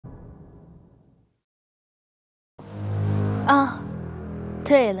哦，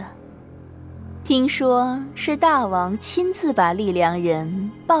对了，听说是大王亲自把丽良人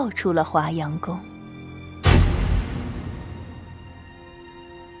抱出了华阳宫。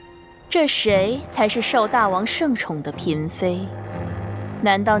这谁才是受大王圣宠的嫔妃？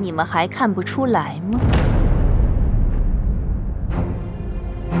难道你们还看不出来吗？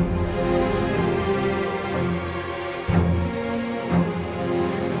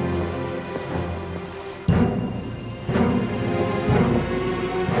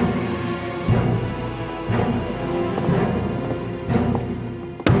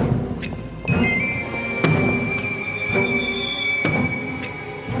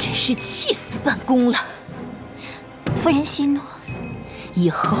真是气死本宫了！夫人息怒，以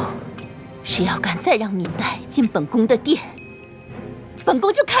后谁要敢再让敏黛进本宫的殿，本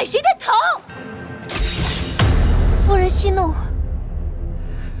宫就砍谁的头！夫人息怒。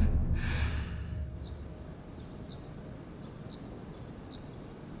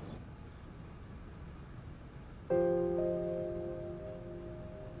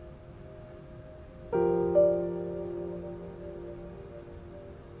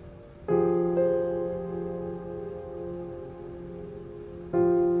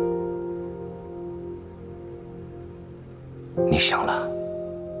你醒了。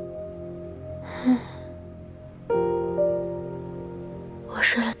我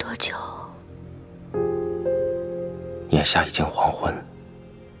睡了多久？眼下已经黄昏。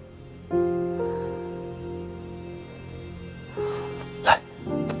来，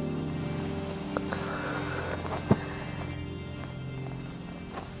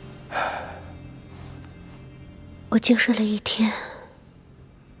我竟睡了一天。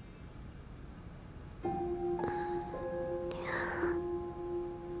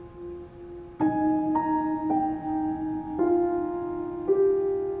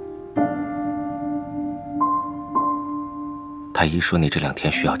太医说你这2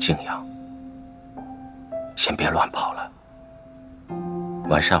天需要静养，先别乱跑了。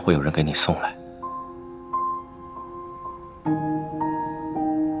晚上会有人给你送来。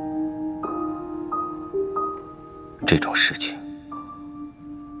这种事情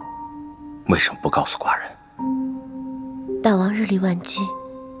为什么不告诉寡人？大王日理万机，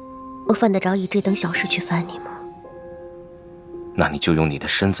我犯得着以这等小事去烦你吗？那你就用你的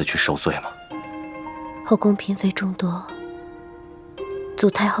身子去受罪吗？后宫嫔妃众多，祖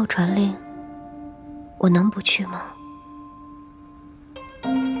太后传令，我能不去吗？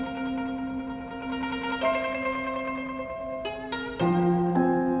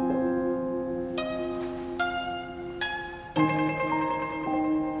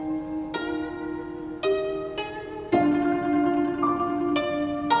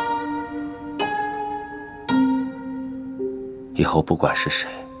以后不管是谁，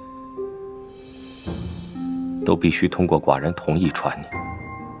都必须通过寡人同意传你。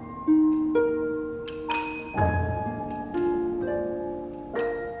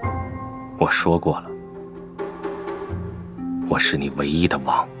我说过了，我是你唯一的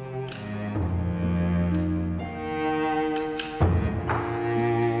王。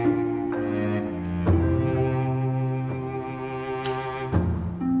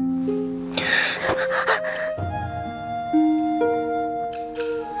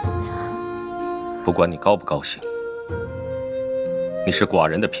不管你高不高兴，你是寡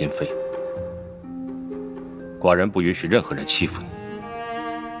人的嫔妃，寡人不允许任何人欺负你，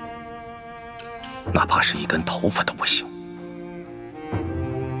哪怕是一根头发都不行。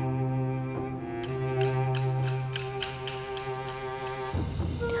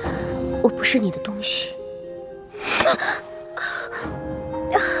我不是你的东西。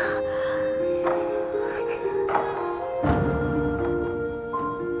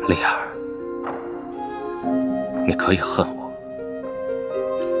丽儿，你可以恨我，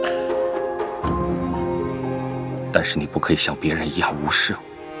但是你不可以像别人一样无视我。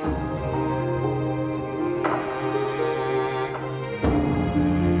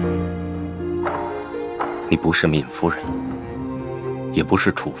你不是闵夫人，也不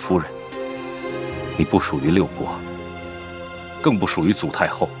是楚夫人，你不属于6国，更不属于祖太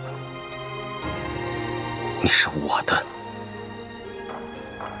后，你是我的，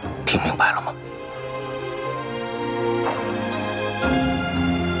听明白了吗？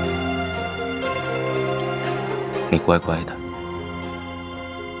你乖乖的，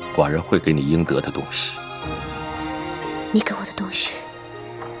寡人会给你应得的东西。你给我的东西，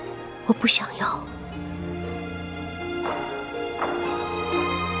我不想要。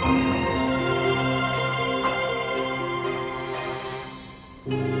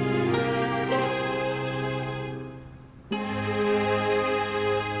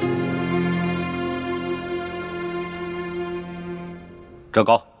折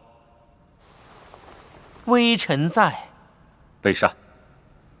高。微臣在。备膳。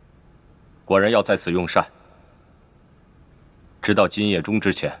果然要在此用膳，直到今夜中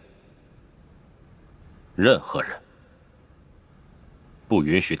之前，任何人不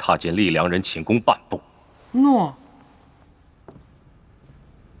允许踏进丽良人寝宫半步。诺。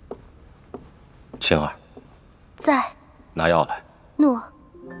青儿，在。拿药来。诺。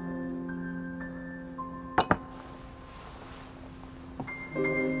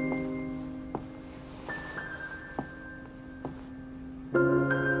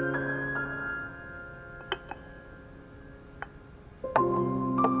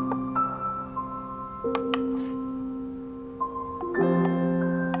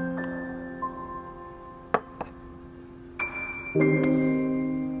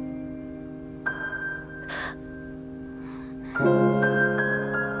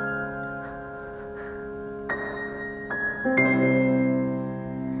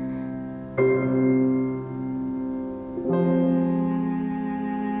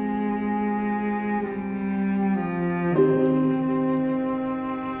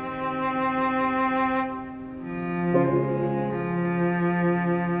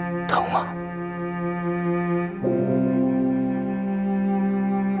疼吗？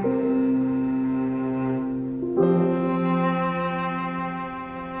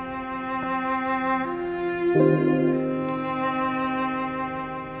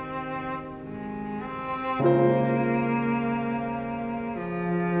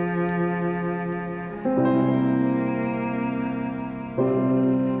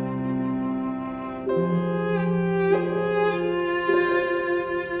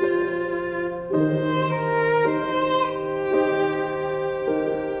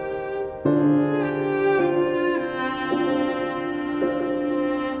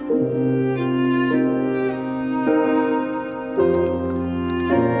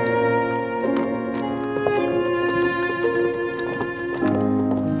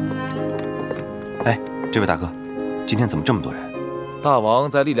哎，这位大哥，今天怎么这么多人？大王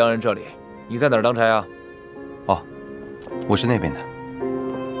在丽良人这里，你在哪儿当差啊？哦，我是那边的。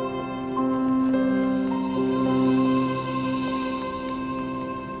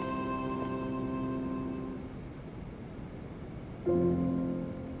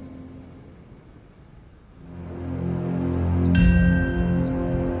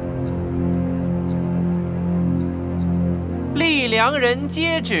丽良人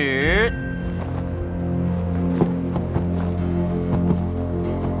接旨。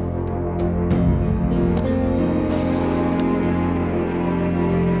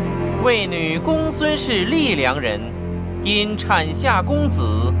魏女公孙氏丽良人，因产下公子，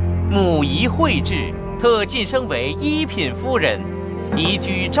母仪惠至，特晋升为一品夫人，移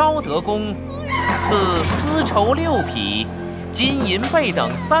居昭德宫，赐丝绸6匹，金银贝等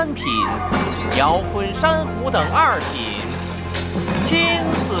3品，瑶昆珊瑚等2品，钦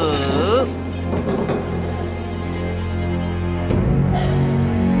此。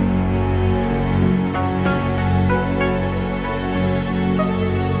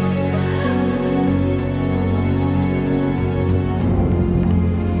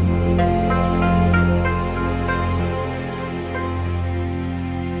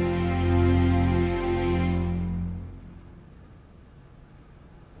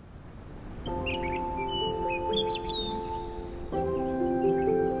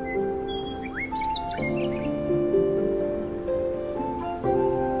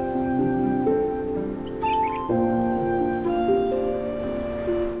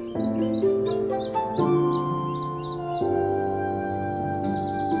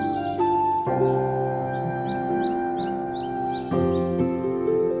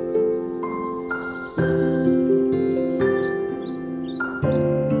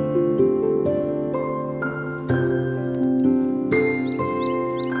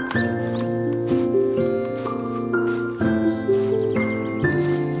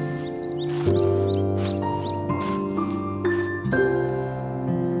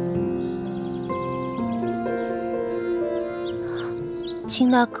秦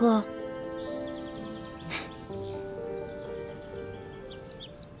大哥，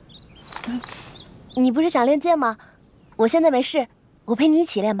你不是想练剑吗？我现在没事，我陪你一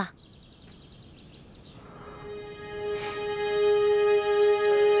起练吧。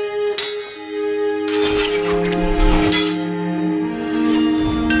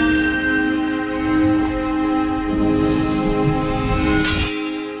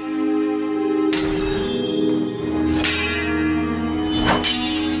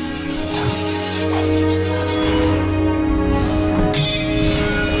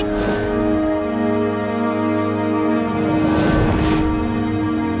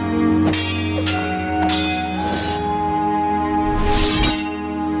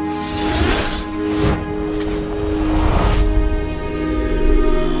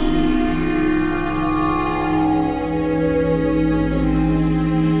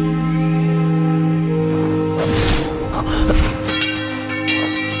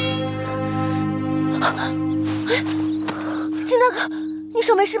你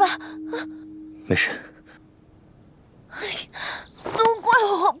手没事吧？没事。都怪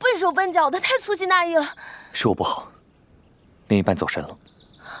我笨手笨脚的，太粗心大意了。是我不好，另一半走神了。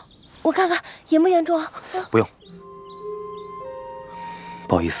我看看严不严重啊？不用，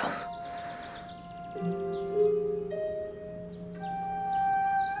不好意思。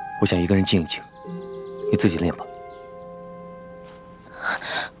我想一个人静一静，你自己练吧。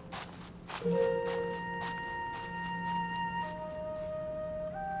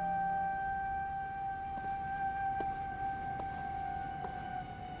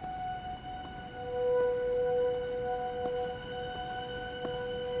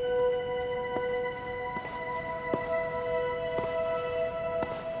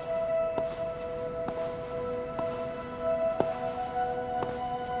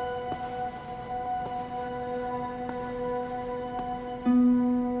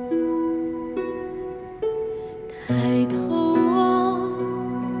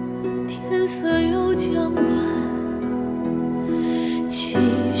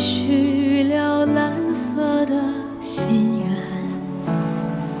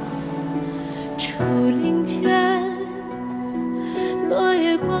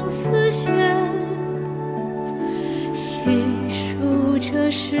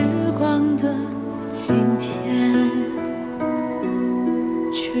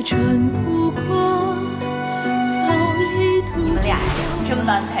真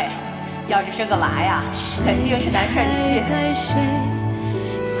般配，要是生个娃呀，肯定是男帅女婿。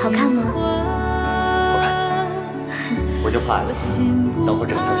好看吗？好看。我就怕等会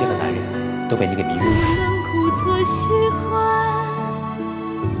整条街的男人都被你给迷晕了。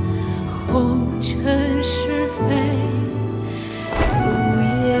红尘是非无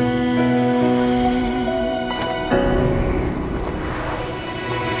言，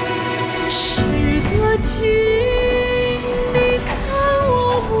是个情。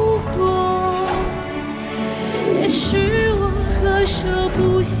是我割舍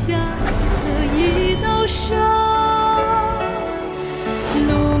不下的一道伤，路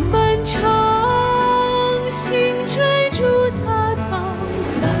漫长，心追逐它到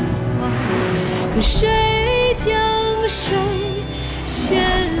南方，可谁将谁先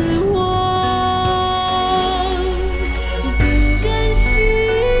忘？怎甘心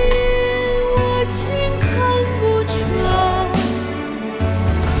我竟看不穿，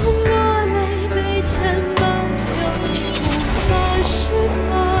空落泪被牵绊。释放，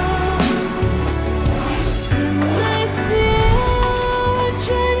怎奈何转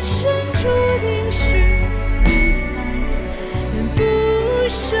身注定是孤单，愿不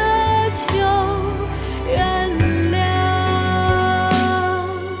奢求原谅。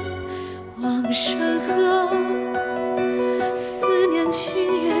望山河，思念情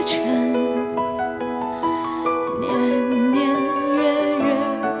也沉，年年月月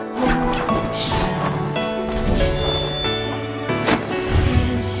同一生。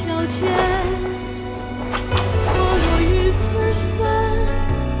花落雨纷纷，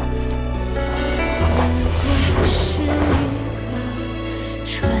不过是一个转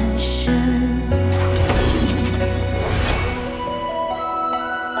身。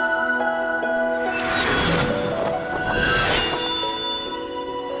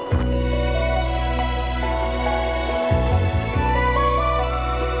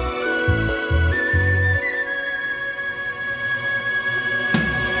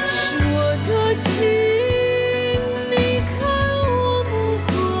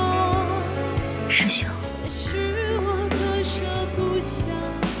师兄，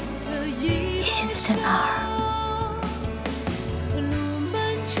你现在在哪儿？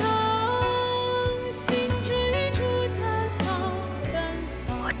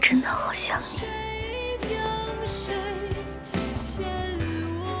我真的好想你。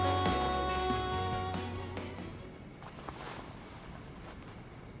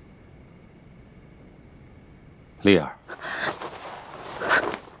丽儿，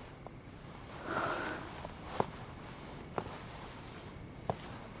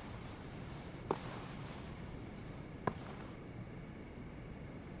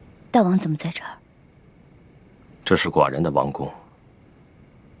大王怎么在这儿？这是寡人的王宫，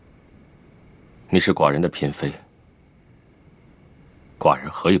你是寡人的嫔妃，寡人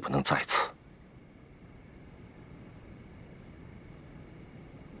何以不能在此？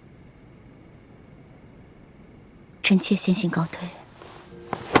臣妾先行告退。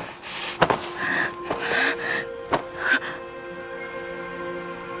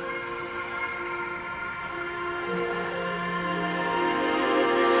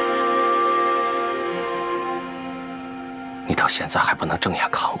你到现在还不能正眼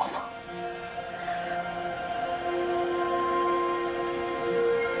看我吗？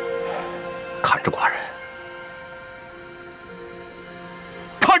看着寡人，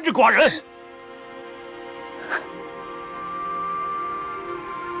看着寡人。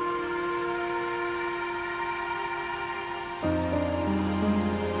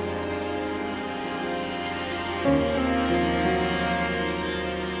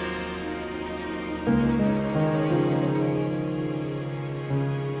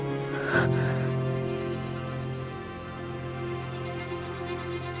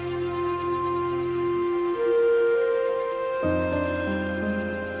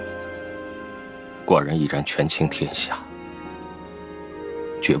寡人已然权倾天下，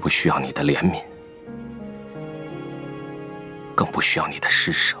绝不需要你的怜悯，更不需要你的施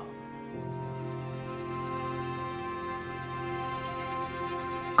舍，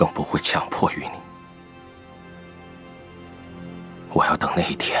更不会强迫于你。我要等那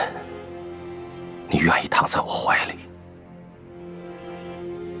一天，你愿意躺在我怀里，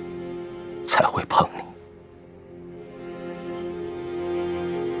才会碰你。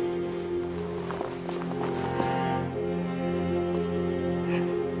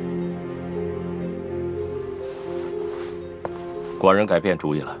寡人改变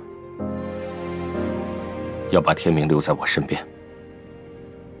主意了，要把天明留在我身边。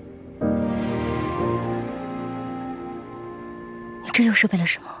你这又是为了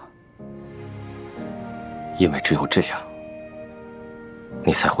什么？因为只有这样，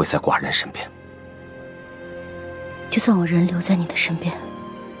你才会在寡人身边。就算我人留在你的身边，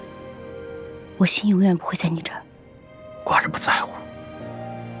我心永远不会在你这儿。寡人不在乎。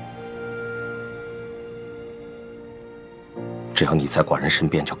只要你在寡人身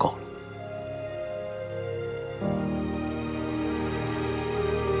边就够了。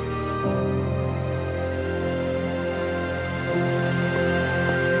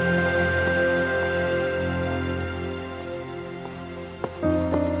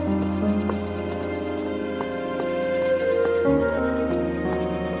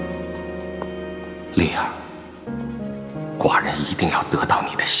丽儿，寡人一定要得到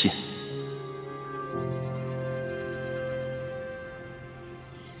你的心。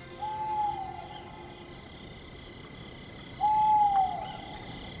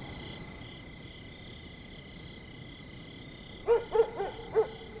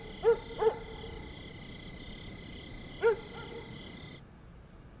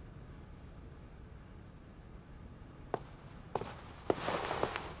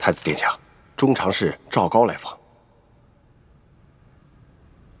太子殿下，中常侍赵高来访。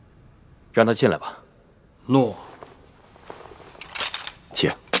让他进来吧。诺。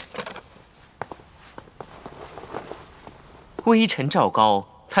请。微臣赵高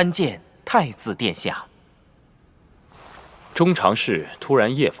参见太子殿下。中常侍突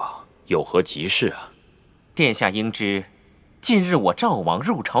然夜访，有何急事啊？殿下应知，近日我赵王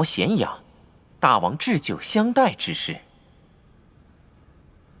入朝咸阳，大王置酒相待之事。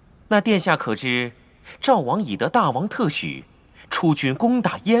那殿下可知，赵王已得大王特许，出军攻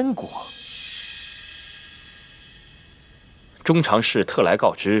打燕国。中常侍特来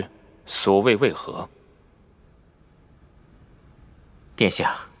告知，所谓为何？殿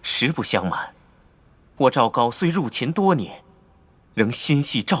下，实不相瞒，我赵高虽入秦多年，仍心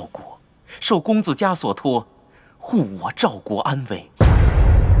系赵国，受公子家所托，护我赵国安危。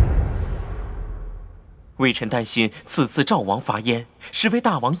微臣担心此次赵王伐燕，实为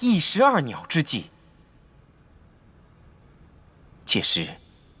大王一石二鸟之计。届时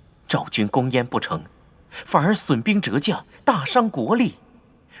赵军攻燕不成，反而损兵折将，大伤国力。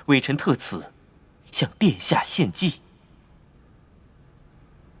微臣特此向殿下献计。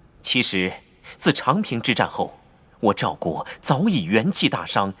其实自长平之战后，我赵国早已元气大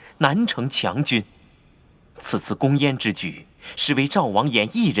伤，难成强军。此次攻燕之举，实为赵王演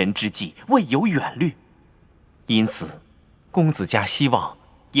一人之计，未有远虑。因此，公子家希望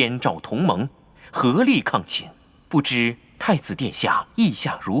燕赵同盟，合力抗秦。不知太子殿下意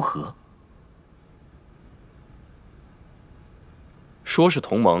下如何？说是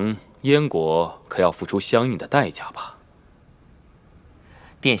同盟，燕国可要付出相应的代价吧？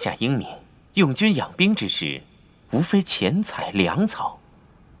殿下英明，用军养兵之时，无非钱财粮草。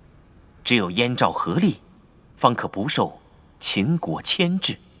只有燕赵合力，方可不受秦国牵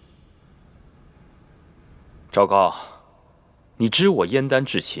制。赵高，你知我燕丹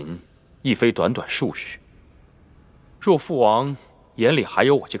至秦，亦非短短数日。若父王眼里还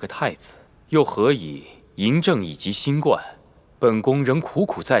有我这个太子，又何以嬴政以及新冠，本宫仍苦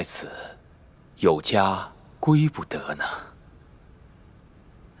苦在此，有家归不得呢？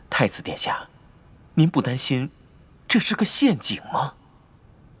太子殿下，您不担心这是个陷阱吗？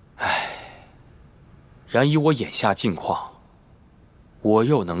唉，然以我眼下境况，我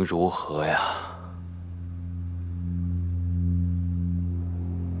又能如何呀？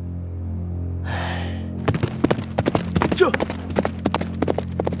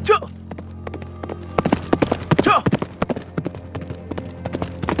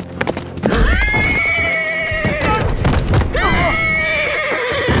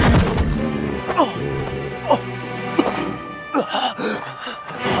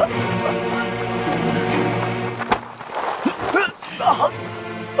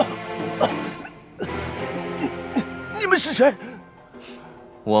谁？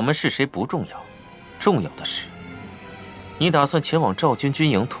我们是谁不重要，重要的是，你打算前往赵军军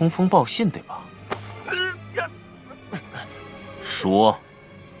营通风报信，对吧？说，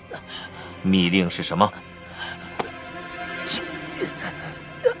密令是什么？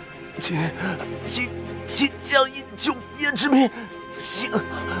请将以9年之名，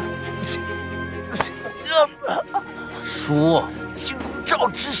说，请公赵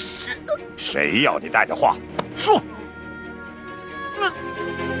之时。谁要你带的话？说。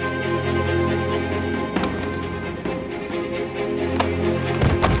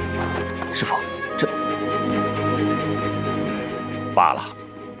师父，这罢了，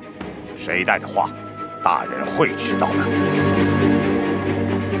谁带的话，大人会知道的。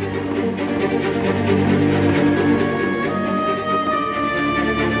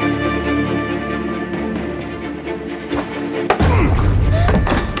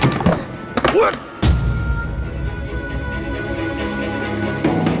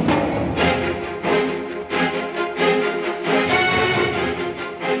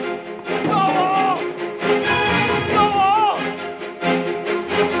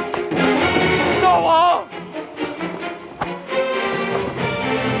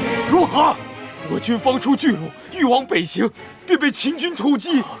军方出巨鹿，欲往北行，便被秦军突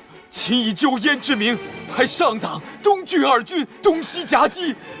击。秦以救燕之名，派上党、东郡2军东西夹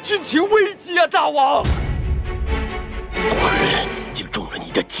击，军情危急啊！大王，寡人竟中了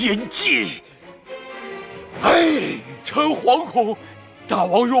你的奸计。哎，臣惶恐。大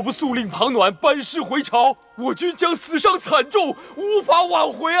王若不速令庞暖班师回朝，我军将死伤惨重，无法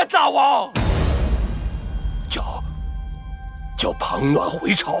挽回啊！大王，叫庞暖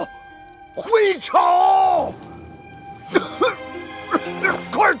回朝。回朝！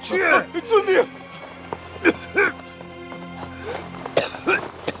快去！遵命。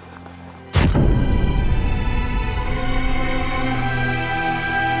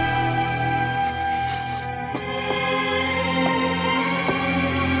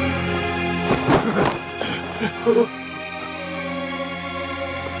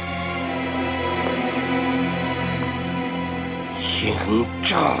嬴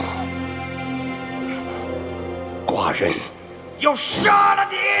政。寡人要杀了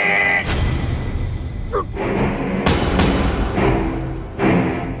你！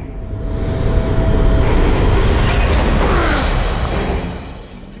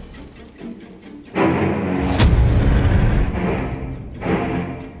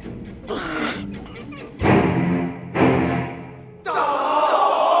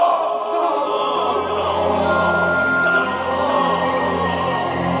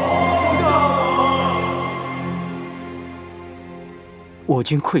我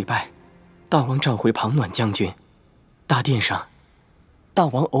军溃败，大王召回庞暖将军。大殿上，大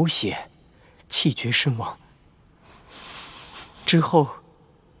王呕血，气绝身亡。之后，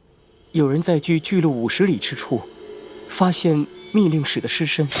有人在距巨鹿50里之处，发现密令使的尸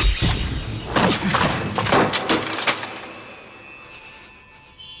身。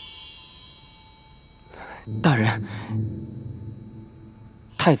大人，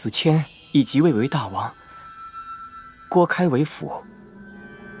太子谦已即位为大王，郭开为辅。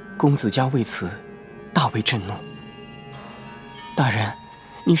公子家为此大为震怒。大人，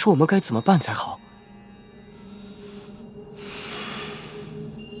你说我们该怎么办才好？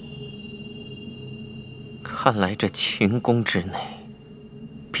看来这秦宫之内，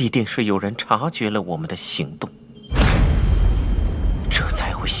必定是有人察觉了我们的行动，这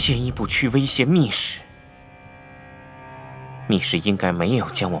才会先一步去威胁密使。密使应该没有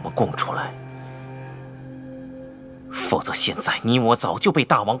将我们供出来。否则现在你我早就被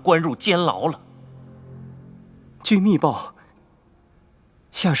大王关入监牢了。据密报，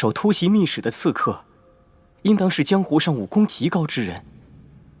下手突袭密使的刺客，应当是江湖上武功极高之人。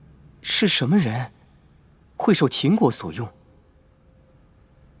是什么人会受秦国所用？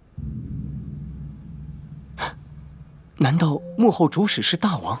难道幕后主使是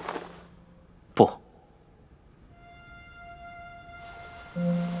大王？不，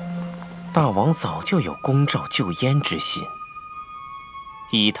大王早就有攻赵救燕之心。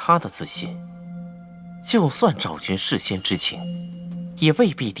以他的自信，就算赵军事先知情，也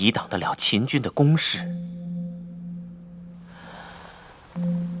未必抵挡得了秦军的攻势。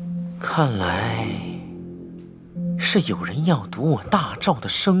看来是有人要夺我大赵的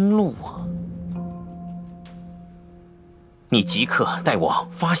生路啊！你即刻带我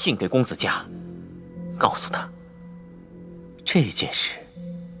发信给公子家，告诉他这件事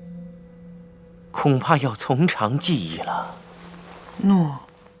恐怕要从长计议了。诺。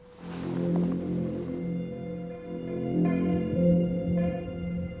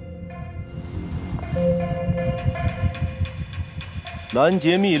拦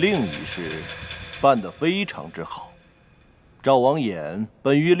截密令一事办得非常之好。赵王衍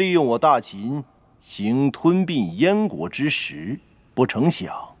本欲利用我大秦行吞并燕国之实，不成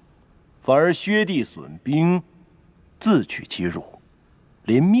想，反而削地损兵，自取其辱，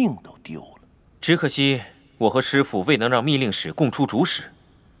连命都丢了。只可惜我和师傅未能让密令使供出主使，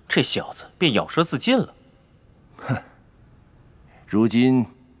这小子便咬舌自尽了。哼！如今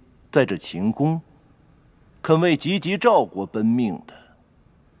在这秦宫，肯为急急赵国奔命的，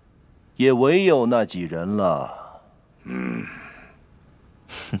也唯有那几人了。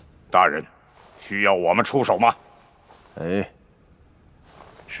大人，需要我们出手吗？哎，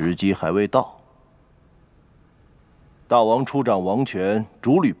时机还未到。大王出掌王权，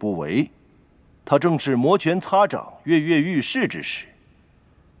主履不为，他正是摩拳擦掌、跃跃欲试之时。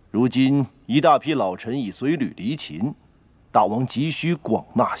如今一大批老臣已随旅离秦，大王急需广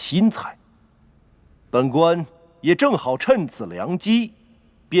纳新才。本官也正好趁此良机，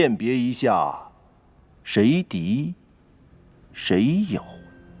辨别一下谁敌谁友。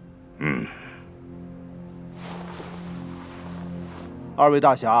二位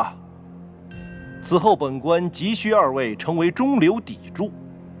大侠，此后本官急需二位成为中流砥柱，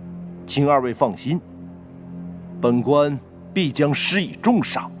请二位放心，本官必将施以重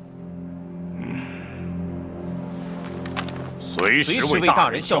赏。随时为大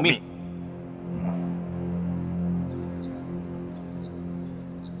人效命。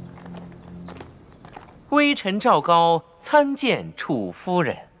微臣赵高参见楚夫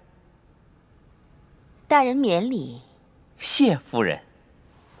人。大人免礼。谢夫人。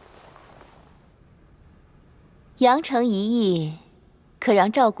阳城一役，可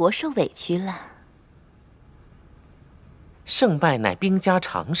让赵国受委屈了。胜败乃兵家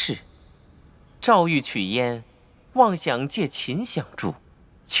常事，赵欲取燕，妄想借秦相助，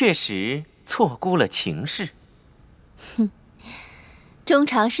确实错估了情势。哼，中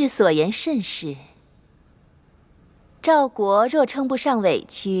常侍所言甚是。赵国若称不上委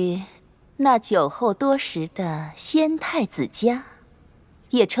屈，那酒后多时的先太子家，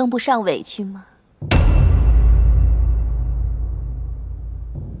也称不上委屈吗？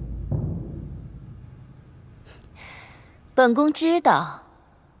本宫知道，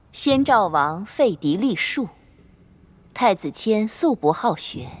先赵王废嫡立庶，太子谦素不好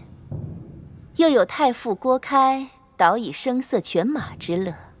学，又有太傅郭开导以声色犬马之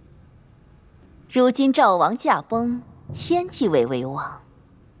乐。如今赵王驾崩，谦继位为王，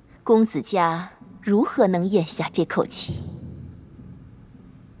公子家如何能咽下这口气？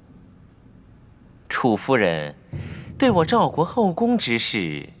楚夫人对我赵国后宫之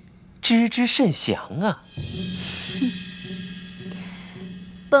事知之甚详啊。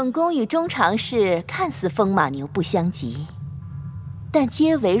本宫与中常侍看似风马牛不相及，但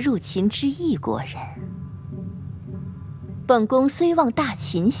皆为入秦之异国人。本宫虽望大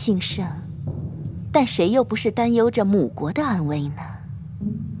秦兴盛，但谁又不是担忧着母国的安危呢？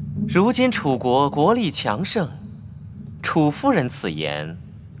如今楚国国力强盛，楚夫人此言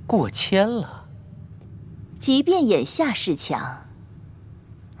过谦了。即便眼下势强，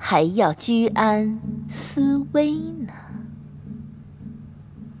还要居安思危呢。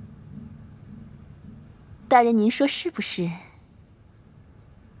大人，您说是不是？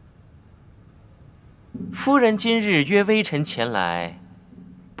夫人今日约微臣前来，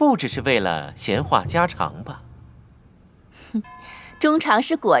不只是为了闲话家常吧？哼，中常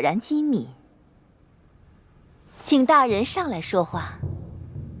侍果然机敏，请大人上来说话。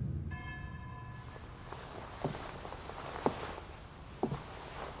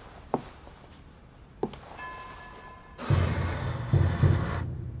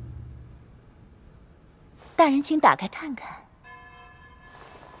大人，请打开看看。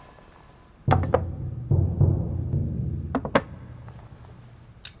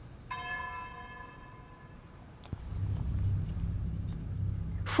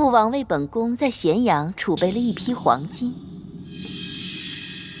父王为本宫在咸阳储备了一批黄金，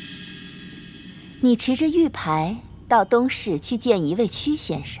你持着玉牌到东市去见一位屈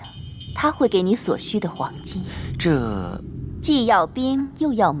先生，他会给你所需的黄金。这既要兵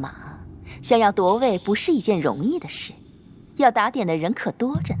又要马，想要夺位不是一件容易的事，要打点的人可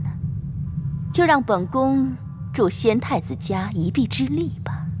多着呢。就让本宫助先太子家一臂之力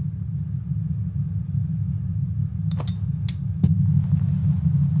吧。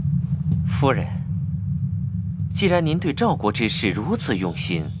夫人，既然您对赵国之事如此用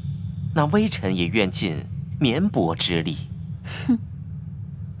心，那微臣也愿尽绵薄之力。哼，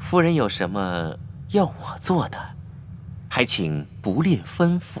夫人有什么要我做的，还请不吝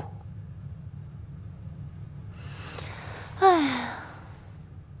吩咐。哎呀，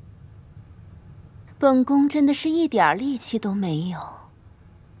本宫真的是一点力气都没有。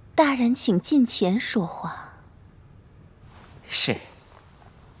大人请近前说话。是。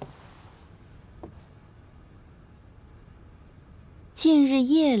近日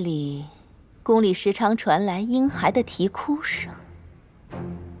夜里，宫里时常传来婴孩的啼哭声，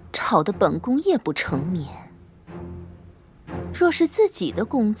吵得本宫夜不成眠。若是自己的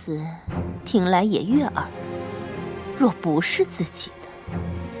公子，听来也悦耳；若不是自己的，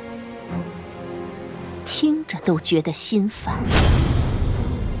听着都觉得心烦。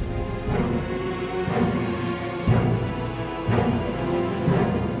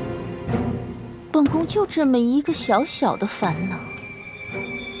本宫就这么一个小小的烦恼，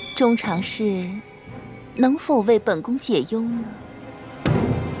衷尝是能否为本宫解忧呢？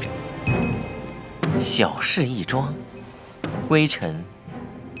小事一桩，微臣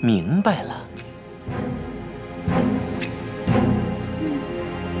明白了。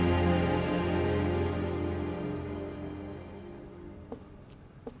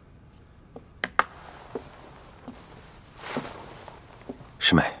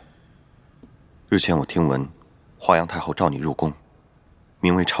师妹，日前我听闻华阳太后召你入宫，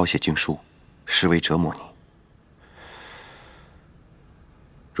名为抄写经书，实为折磨你。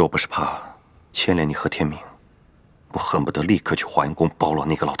若不是怕牵连你和天明，我恨不得立刻去华阳宫剥落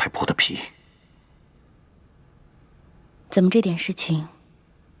那个老太婆的皮。怎么这点事情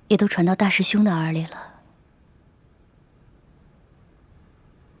也都传到大师兄的耳里了？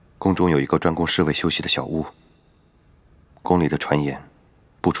宫中有一个专供侍卫休息的小屋，宫里的传言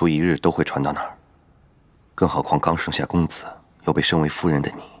不出一日都会传到那儿。更何况刚生下公子，又被升为夫人的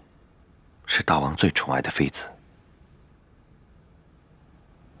你，是大王最宠爱的妃子。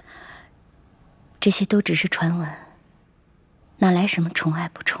这些都只是传闻，哪来什么宠爱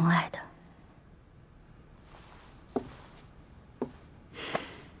不宠爱的？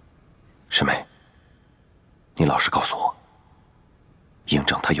师妹，你老实告诉我，嬴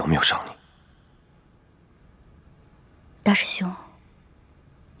政他有没有伤你？大师兄，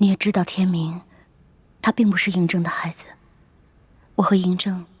你也知道天明，他并不是嬴政的孩子，我和嬴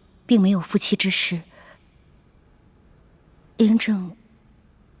政并没有夫妻之事。嬴政，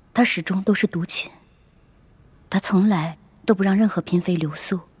他始终都是独寝，他从来都不让任何嫔妃留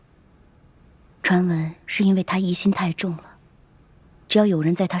宿。传闻是因为他疑心太重了，只要有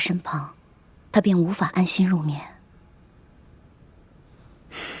人在他身旁，他便无法安心入眠。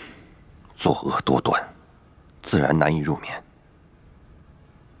作恶多端，自然难以入眠。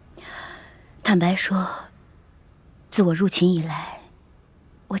坦白说，自我入秦以来，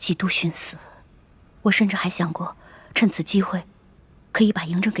我几度寻死，我甚至还想过趁此机会可以把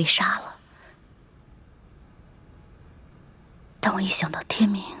嬴政给杀了。但我一想到天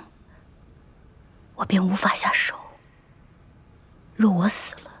明，我便无法下手。若我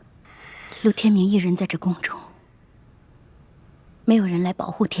死了，留天明一人在这宫中，没有人来保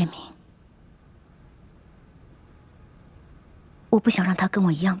护天明，我不想让他跟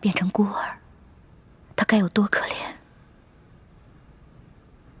我一样变成孤儿，他该有多可怜。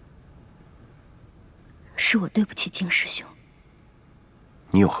是我对不起京师兄。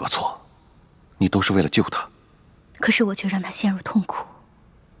你有何错？你都是为了救他。可是我却让他陷入痛苦。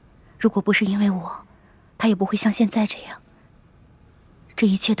如果不是因为我，他也不会像现在这样。这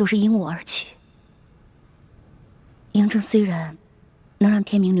一切都是因我而起。嬴政虽然能让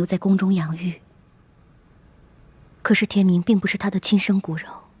天明留在宫中养育，可是天明并不是他的亲生骨肉。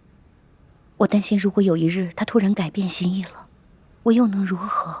我担心，如果有一日他突然改变心意了，我又能如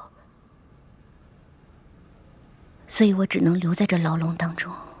何？所以我只能留在这牢笼当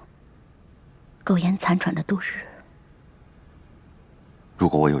中，苟延残喘的度日。如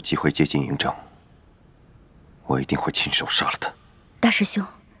果我有机会接近嬴政，我一定会亲手杀了他。大师兄，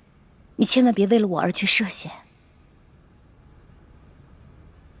你千万别为了我而去涉险。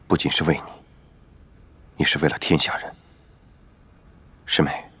不仅是为你，你是为了天下人。师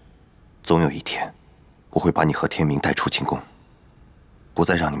妹，总有一天，我会把你和天明带出寝宫，不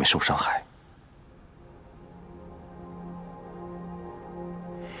再让你们受伤害。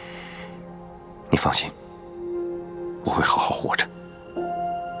你放心，我会好好活着，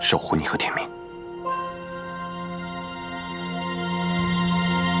守护你和天明。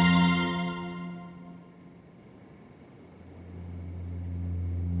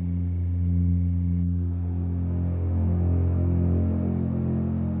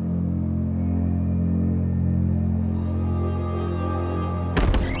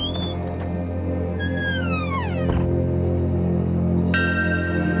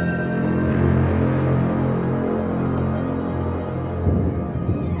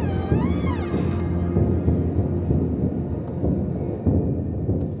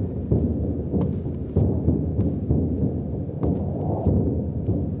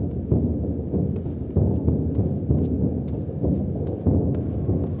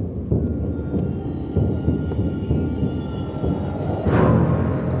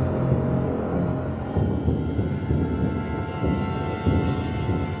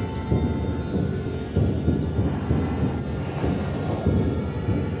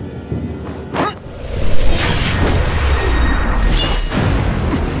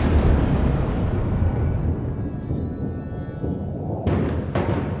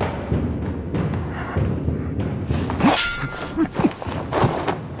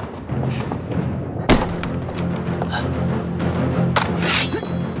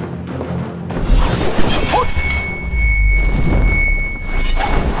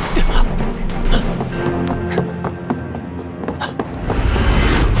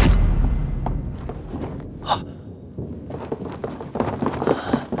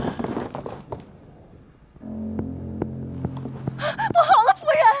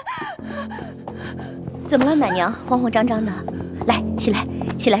怎么了，奶娘？慌慌张张的，来，起来，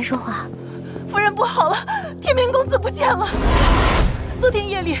起来说话。夫人不好了，天明公子不见了。昨天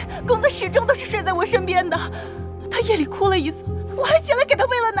夜里，公子始终都是睡在我身边的。他夜里哭了一次，我还起来给他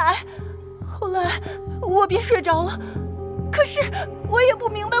喂了奶。后来我便睡着了，可是我也不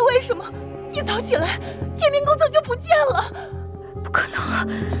明白为什么，一早起来，天明公子就不见了。不可能啊！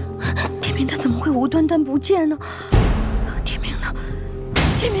天明他怎么会无端端不见呢？天明呢？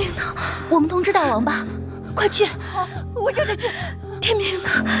天明呢？我们通知大王吧，快去！好，我这就去。天明呢？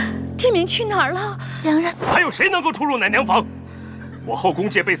天明去哪儿了？两人还有谁能够出入奶娘房？我后宫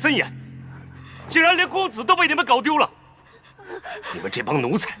戒备森严，竟然连公子都被你们搞丢了！你们这帮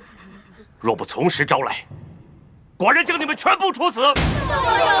奴才，若不从实招来，寡人将你们全部处死！大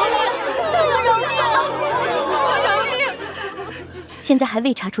王饶命！大王饶命！大王饶命！现在还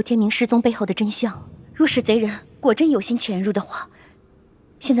未查出天明失踪背后的真相。若是贼人果真有心潜入的话，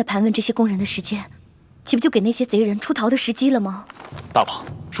现在盘问这些宫人的时间，岂不就给那些贼人出逃的时机了吗？大王，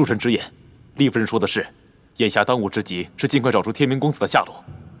恕臣直言，丽夫人说的是，眼下当务之急是尽快找出天明公子的下落。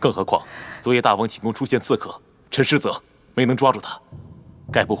更何况，昨夜大王寝宫出现刺客，臣失责没能抓住他，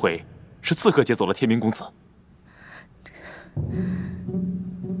该不会是刺客劫走了天明公子？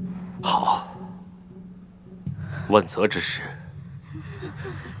好，问责之时，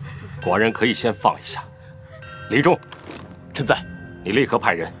寡人可以先放一下。李仲，臣在。你立刻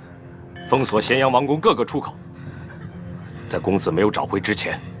派人封锁咸阳王宫各个出口，在公子没有找回之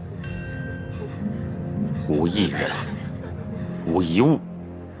前，无一人、无一物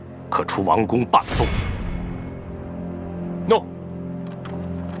可出王宫半步。诺。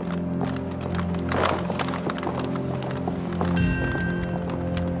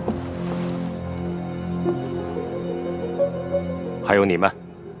还有你们，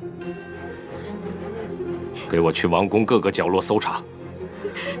给我去王宫各个角落搜查。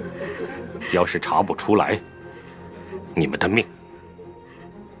要是查不出来，你们的命，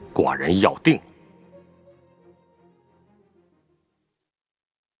寡人要定。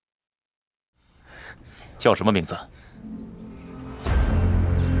叫什么名字？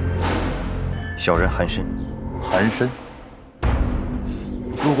小人韩申。韩申。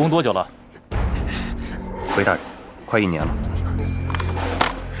入宫多久了？回大人，快1年了。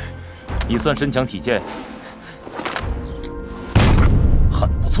你算身强体健，很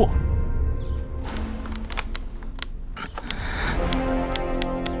不错。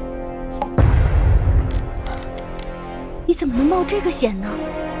你怎么能冒这个险呢？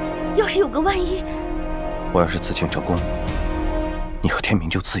要是有个万一……我要是此请成功，你和天明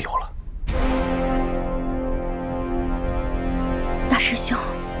就自由了。大师兄，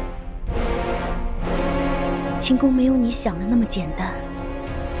秦宫没有你想的那么简单。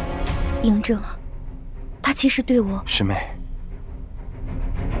嬴政，他其实对我……师妹，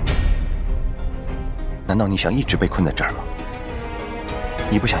难道你想一直被困在这儿吗？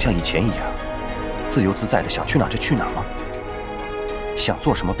你不想像以前一样，自由自在的想去哪儿就去哪儿吗？想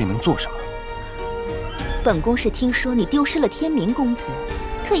做什么便能做什么。本宫是听说你丢失了天明公子，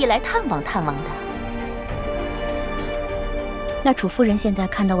特意来探望探望的。那楚夫人现在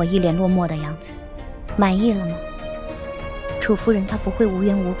看到我一脸落寞的样子，满意了吗？楚夫人她不会无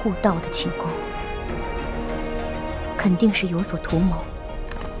缘无故到我的寝宫，肯定是有所图谋。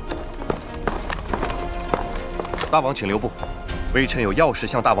大王请留步，微臣有要事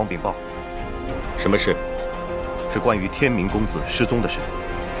向大王禀报。什么事？是关于天明公子失踪的事。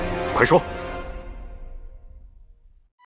快说。